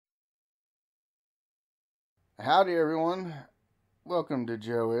Howdy everyone, welcome to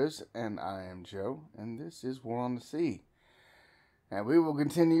Joe Is, and I am Joe, and this is War on the Sea. And we will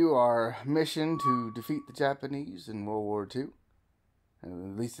continue our mission to defeat the Japanese in World War II,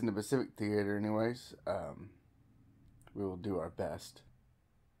 at least in the Pacific Theater anyways. We will do our best.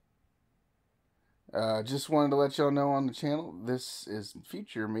 Just wanted to let y'all know on the channel, this is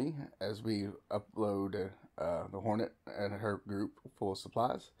future me, as we upload the Hornet and her group full of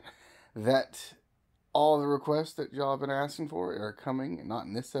supplies, that all the requests that y'all have been asking for are coming, not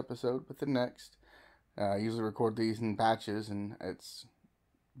in this episode, but the next. I usually record these in batches, and it's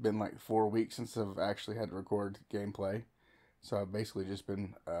been like 4 weeks since I've actually had to record gameplay. So I've basically just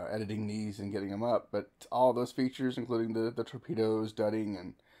been editing these and getting them up. But all those features, including the torpedoes, dudding,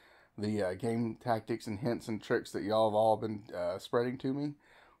 and the game tactics and hints and tricks that y'all have all been spreading to me,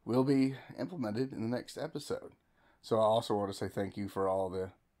 will be implemented in the next episode. So I also want to say thank you for all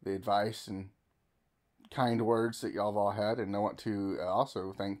the advice and kind words that y'all have all had, and I want to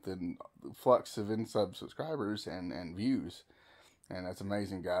also thank the flux of in-sub subscribers and views, and that's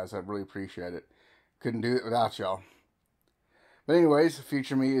amazing, guys. I really appreciate it. Couldn't do it without y'all. But anyways,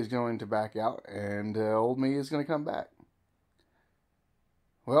 future me is going to back out, and old me is going to come back.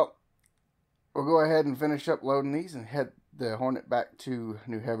 Well, we'll go ahead and finish up loading these and head the Hornet back to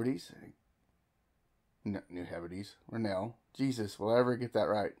New Hebrides. New Hebrides, Rennell. Jesus, will I ever get that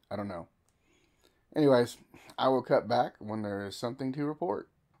right? I don't know. Anyways, I will cut back when there is something to report.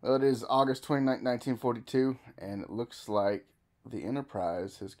 Well, it is August 29th, 1942, and it looks like the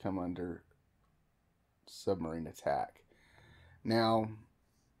Enterprise has come under submarine attack. Now,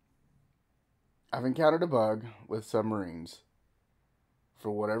 I've encountered a bug with submarines.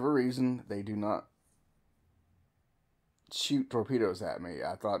 For whatever reason, they do not shoot torpedoes at me.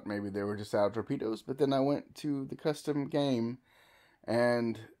 I thought maybe they were just out of torpedoes, but then I went to the custom game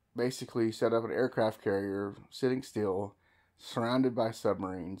and basically set up an aircraft carrier sitting still, surrounded by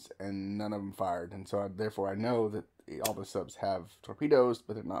submarines, and none of them fired. And so therefore I know that all the subs have torpedoes,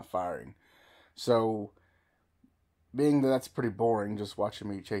 but they're not firing. So being that that's pretty boring, just watching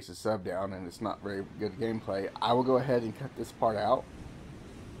me chase a sub down, and it's not very good gameplay, I will go ahead and cut this part out.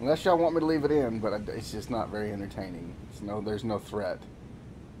 Unless y'all want me to leave it in, but it's just not very entertaining. There's no threat.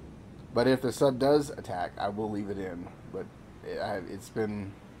 But if the sub does attack, I will leave it in. But it's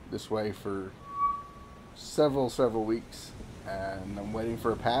been this way for several weeks, and I'm waiting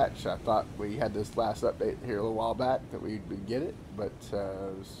for a patch. I thought we had this last update here a little while back that we would get it, but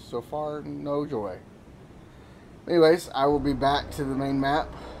so far, no joy. Anyways, I will be back to the main map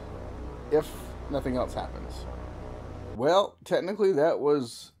if nothing else happens. Well, technically that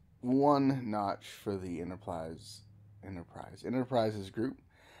was one notch for the Enterprise's group.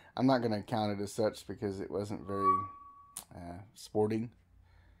 I'm not going to count it as such because it wasn't very sporting,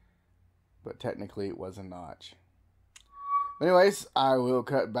 but technically it was a notch. Anyways, I will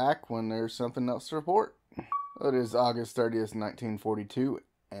cut back when there's something else to report. It is August 30th, 1942,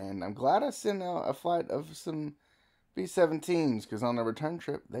 and I'm glad I sent out a flight of some B-17s, because on the return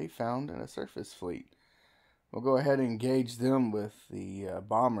trip they found a surface fleet. We'll go ahead and engage them with the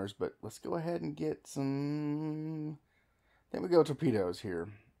bombers, but let's go ahead and get some, I think we go torpedoes here.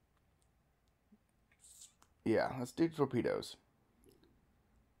 Yeah, let's do torpedoes.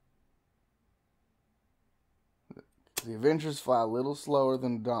 The Avengers fly a little slower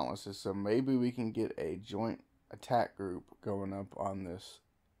than the Dauntlesses, so maybe we can get a joint attack group going up on this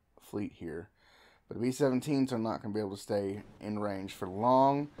fleet here. But the B-17s are not going to be able to stay in range for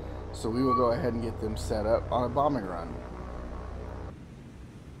long, so we will go ahead and get them set up on a bombing run.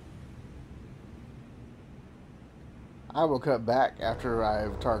 I will cut back after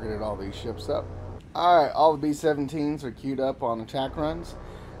I've targeted all these ships up. Alright, all the B-17s are queued up on attack runs.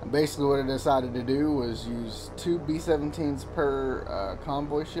 And basically what I decided to do was use 2 B-17s per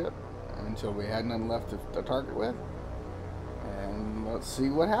convoy ship until we had none left to target with. And let's see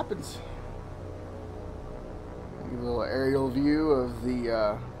what happens. Give a little aerial view of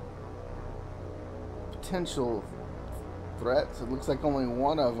the potential threats. It looks like only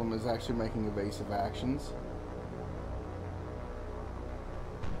one of them is actually making evasive actions.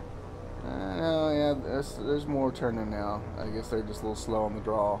 No, yeah, there's more turning now. I guess they're just a little slow on the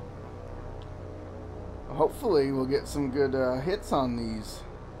draw. Hopefully we'll get some good hits on these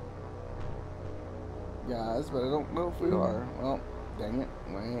guys, but I don't know if we are. Well, dang it,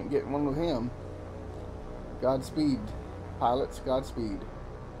 we ain't getting one with him. Godspeed, pilots, Godspeed.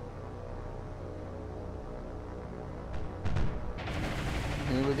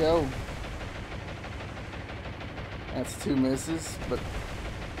 Here we go. That's 2 misses, but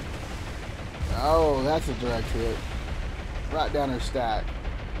oh, that's a direct hit. Right down her stack.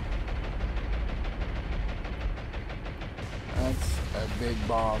 That's a big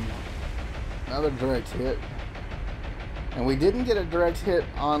bomb. Another direct hit. And we didn't get a direct hit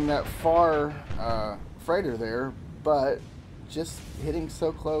on that far freighter there, but just hitting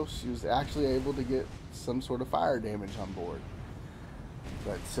so close, she was actually able to get some sort of fire damage on board.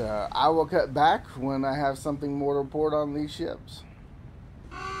 But I will cut back when I have something more to report on these ships.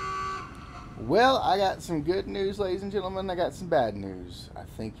 Well, I got some good news, ladies and gentlemen. I got some bad news. I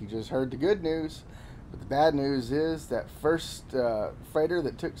think you just heard the good news. But the bad news is that first freighter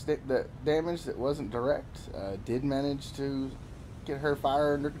that took the damage that wasn't direct did manage to get her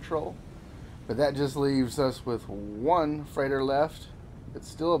fire under control. But that just leaves us with one freighter left that's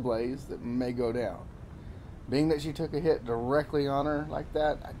still ablaze that may go down. Being that she took a hit directly on her like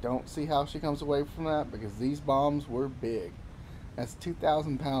that, I don't see how she comes away from that, because these bombs were big. That's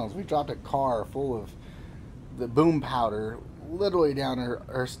 2,000 pounds. We dropped a car full of the boom powder literally down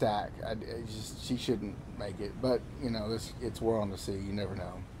her stack. She shouldn't make it, but you know, it's war on the sea. You never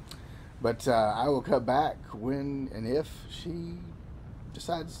know. But I will cut back when and if she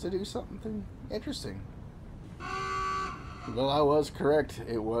decides to do something interesting. Well, I was correct.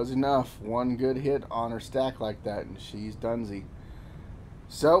 It was enough. One good hit on her stack like that, and she's donesy.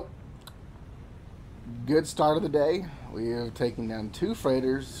 So, good start of the day. We have taken down 2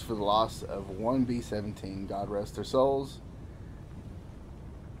 freighters for the loss of 1 B-17. God rest their souls.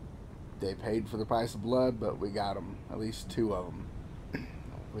 They paid for the price of blood, but we got them. At least 2 of them.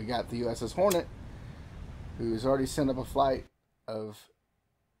 We got the USS Hornet, who's already sent up a flight of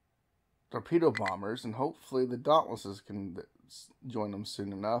torpedo bombers, and hopefully the Dauntlesses can join them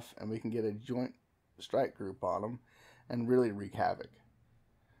soon enough, and we can get a joint strike group on them and really wreak havoc.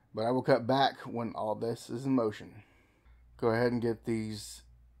 But I will cut back when all this is in motion. Go ahead and get these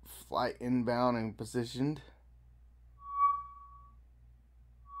flight inbound and positioned.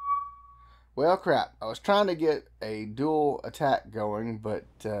 Well, crap. I was trying to get a dual attack going, but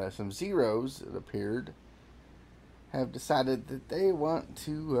some Zeros, it appeared, have decided that they want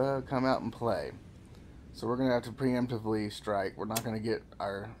to come out and play. So we're going to have to preemptively strike. We're not going to get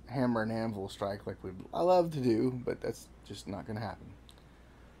our hammer and anvil strike like I love to do, but that's just not going to happen.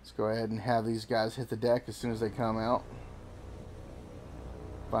 Let's go ahead and have these guys hit the deck as soon as they come out.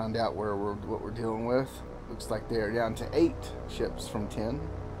 Find out what we're dealing with. Looks like they are down to 8 ships from 10.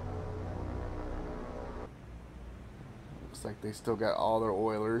 Looks like they still got all their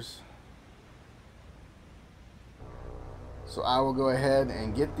oilers. So I will go ahead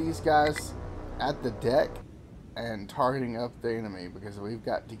and get these guys at the deck and targeting up the enemy, because we've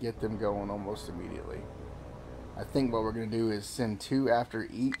got to get them going almost immediately. I think what we're going to do is send 2 after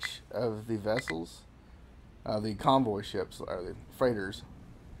each of the vessels, the convoy ships, or the freighters,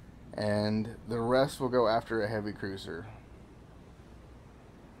 and the rest will go after a heavy cruiser.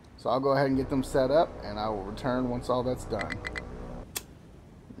 So I'll go ahead and get them set up, and I will return once all that's done.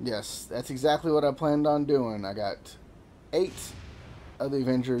 Yes, that's exactly what I planned on doing. I got 8 of the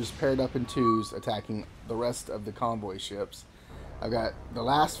Avengers paired up in 2s attacking the rest of the convoy ships. I've got the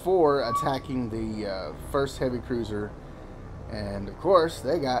last 4 attacking the first heavy cruiser, and of course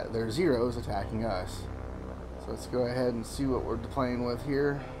they got their Zeros attacking us. So let's go ahead and see what we're playing with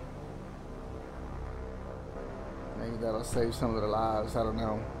here. Maybe that'll save some of their lives. I don't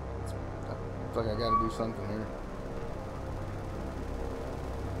know. I feel like I gotta do something here.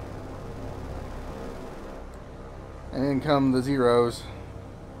 And in come the Zeros.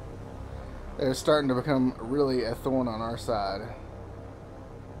 They're starting to become really a thorn on our side.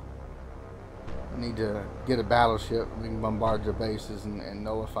 We need to get a battleship. We can bombard their bases and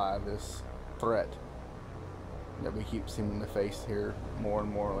nullify this threat that we keep seeming to face here more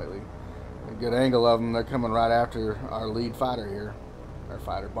and more lately. A good angle of them. They're coming right after our lead fighter here, our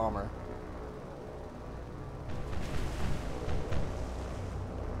fighter bomber.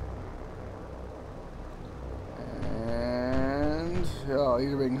 And oh,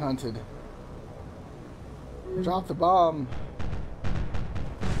 you're being hunted. Drop the bomb.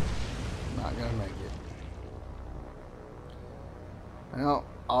 Not gonna make it. Well,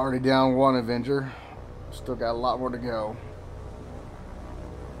 already down 1 Avenger. Still got a lot more to go.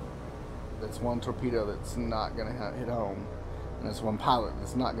 That's 1 torpedo that's not gonna hit home, and that's 1 pilot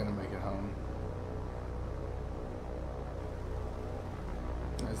that's not gonna make it home.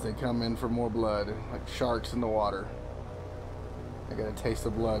 As they come in for more blood, like sharks in the water. They got a taste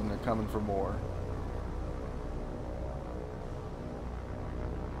of blood and they're coming for more.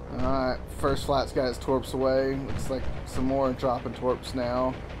 Alright, first flight's got its torps away. Looks like some more are dropping torps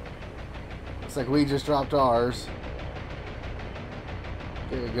now. Looks like we just dropped ours.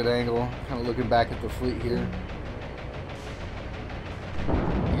 Get a good angle, kind of looking back at the fleet here.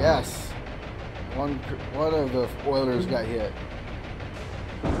 Yes, One of the oilers got hit.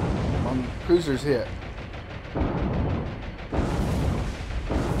 One cruiser's hit.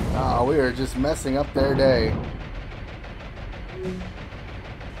 Oh, we are just messing up their day.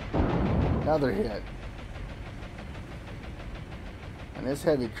 Another hit. And this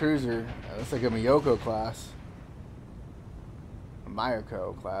heavy cruiser, looks like a Miyoko class. A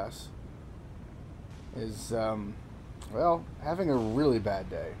Mayoko class. Is, well, having a really bad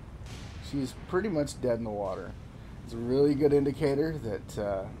day. She's pretty much dead in the water. It's a really good indicator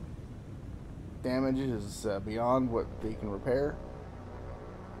that damage is beyond what they can repair.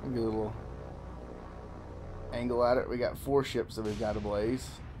 I'll get a little angle at it. We got 4 ships that we've got ablaze.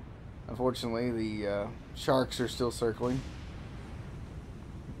 Unfortunately, the sharks are still circling.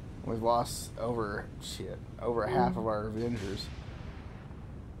 We've lost over half of our Avengers.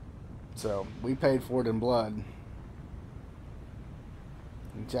 So we paid for it in blood.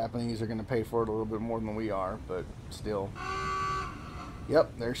 The Japanese are going to pay for it a little bit more than we are, but still.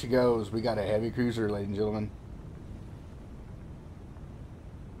 Yep, there she goes. We got a heavy cruiser, ladies and gentlemen.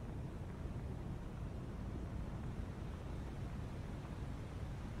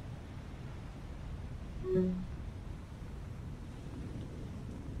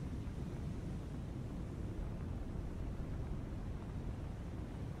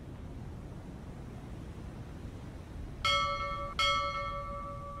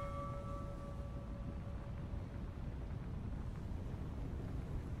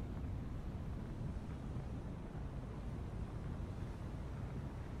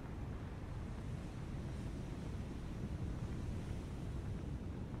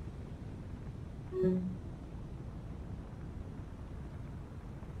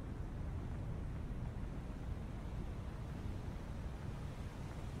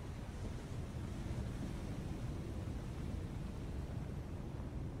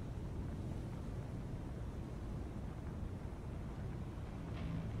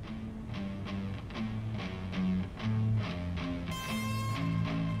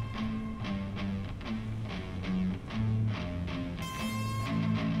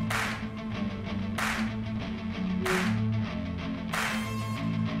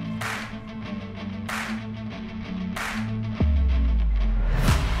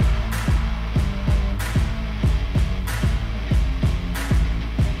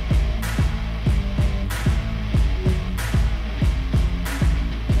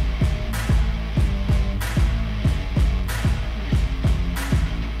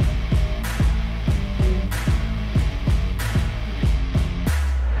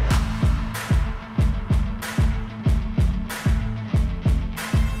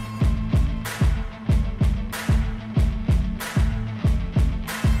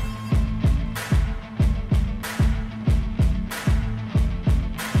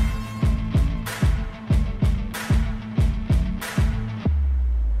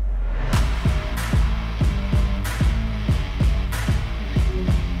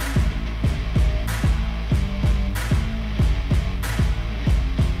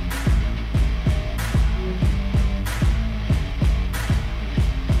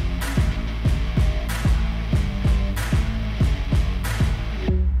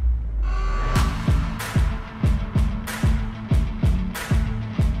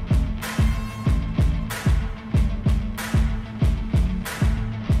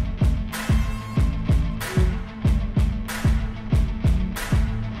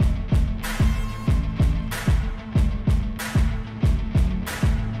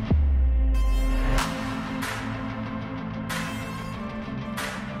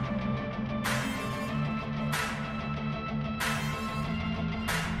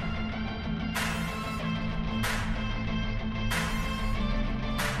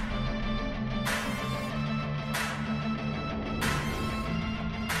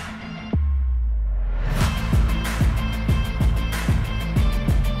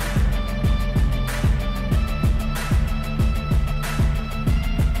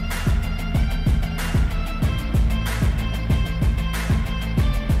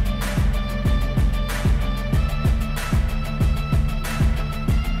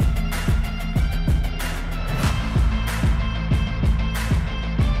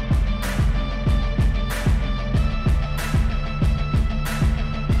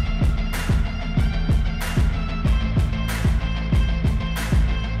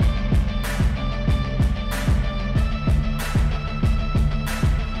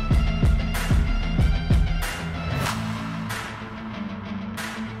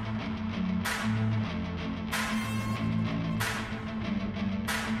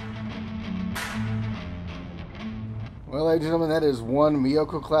 Well, ladies and gentlemen, that is one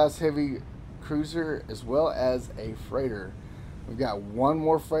Miyoko class heavy cruiser as well as a freighter. We've got one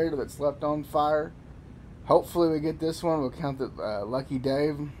more freighter that's left on fire. Hopefully we get this one. We'll count that Lucky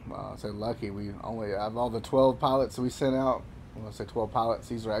Dave. Well, I say lucky. We only have all the 12 pilots that we sent out. When I say 12 pilots,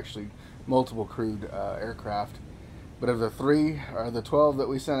 these are actually multiple crewed aircraft. But of the 12 that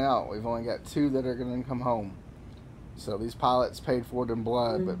we sent out, we've only got 2 that are going to come home. So these pilots paid for it in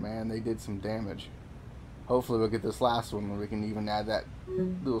blood, but man, they did some damage. Hopefully we'll get this last one where we can even add that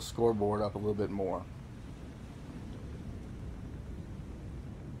little scoreboard up a little bit more.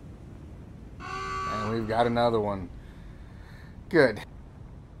 And we've got another one. Good.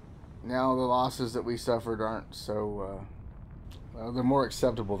 Now the losses that we suffered aren't so, well, they're more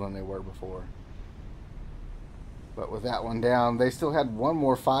acceptable than they were before. But with that one down, they still had one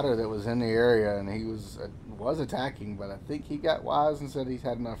more fighter that was in the area, and he was attacking, but I think he got wise and said he's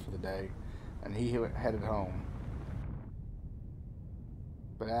had enough for the day, and he headed home.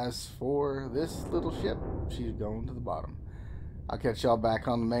 But as for this little ship, she's going to the bottom. I'll catch y'all back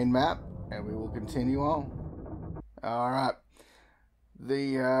on the main map, and we will continue on. Alright.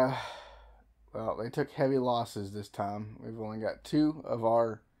 Well, they took heavy losses this time. We've only got 2 of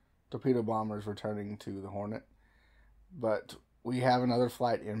our torpedo bombers returning to the Hornet. But we have another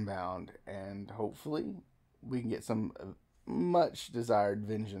flight inbound, and hopefully we can get some much desired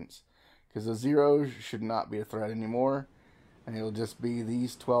vengeance. Because the Zeros should not be a threat anymore, and it'll just be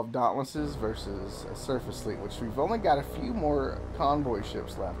these 12 Dauntlesses versus a surface fleet, which we've only got a few more convoy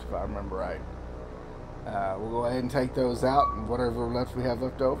ships left, if I remember right. We'll go ahead and take those out, and whatever left we have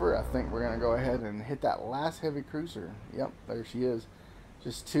left over, I think we're going to go ahead and hit that last heavy cruiser. Yep, there she is.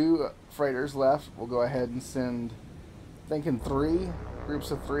 Just 2 freighters left. We'll go ahead and send, thinking 3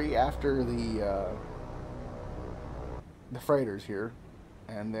 groups of 3 after the freighters here,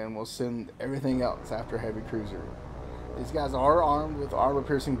 and then we'll send everything else after heavy cruiser. These guys are armed with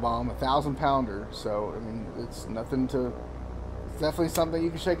armor-piercing bomb, 1,000-pounder, so I mean it's nothing to. It's definitely something you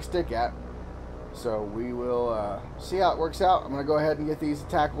can shake a stick at. So we will see how it works out. I'm gonna go ahead and get these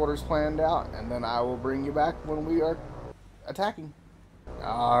attack orders planned out, and then I will bring you back when we are attacking.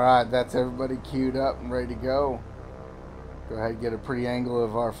 All right, that's everybody queued up and ready to go. Go ahead and get a pretty angle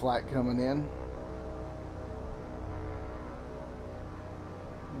of our flight coming in.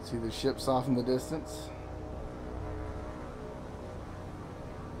 You can see the ships off in the distance.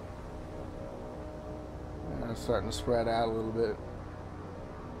 And it's starting to spread out a little bit.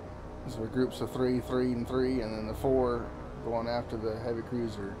 So we're groups of 3, 3, and 3, and then the 4 going after the heavy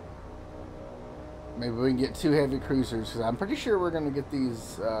cruiser. Maybe we can get 2 heavy cruisers, because I'm pretty sure we're going to get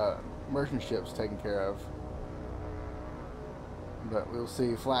these merchant ships taken care of. But we'll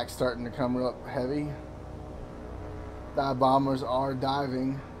see. Flak's starting to come up heavy. Dive bombers are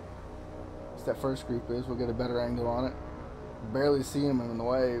diving. As that first group is. We'll get a better angle on it. Barely see them in the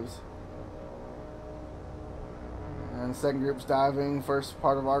waves. And the second group's diving. First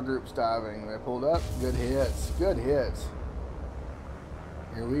part of our group's diving. They pulled up. Good hits. Good hits.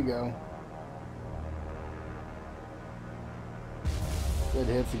 Here we go. Good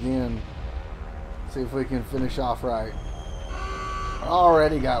hits again. See if we can finish off right.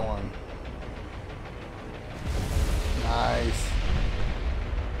 Already got one. Nice.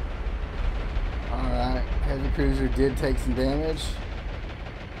 Alright. Heavy cruiser did take some damage.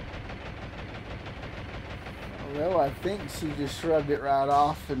 Well, I think she just shrugged it right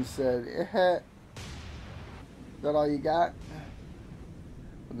off and said, eh, is that all you got?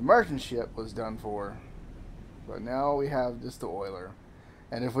 Well, the merchant ship was done for. But now we have just the oiler.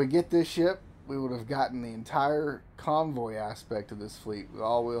 And if we get this ship, we would have gotten the entire convoy aspect of this fleet.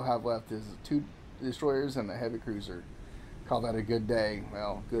 All we'll have left is 2 destroyers and a heavy cruiser. Call that a good day.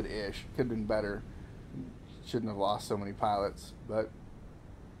 Well, good-ish. Could have been better. Shouldn't have lost so many pilots. But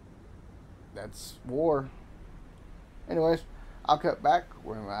that's war. Anyways, I'll cut back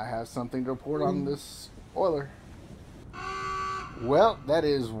when I have something to report on this oiler. Well, that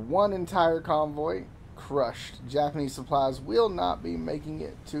is one entire convoy crushed. Japanese supplies will not be making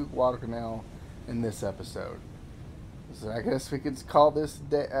it to Guadalcanal in this episode. So I guess we could call this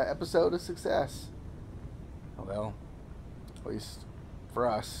episode a success. Well, at least for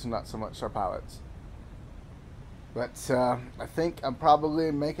us, not so much our pilots. But I think I'm probably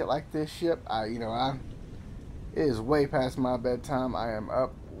gonna make it like this ship. It is way past my bedtime. I am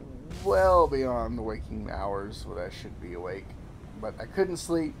up well beyond the waking hours where I should be awake. But I couldn't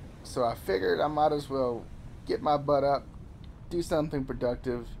sleep, so I figured I might as well get my butt up, do something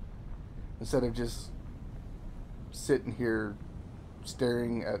productive, instead of just sitting here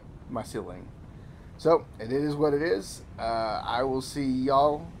staring at my ceiling. So, it is what it is. I will see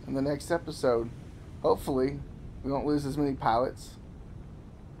y'all in the next episode. Hopefully, we won't lose as many pilots.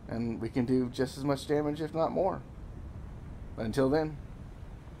 and we can do just as much damage, if not more. But until then,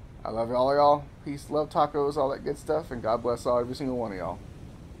 I love all y'all. Peace, love, tacos, all that good stuff, and God bless every single one of y'all.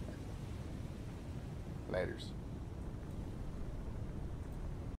 Laters.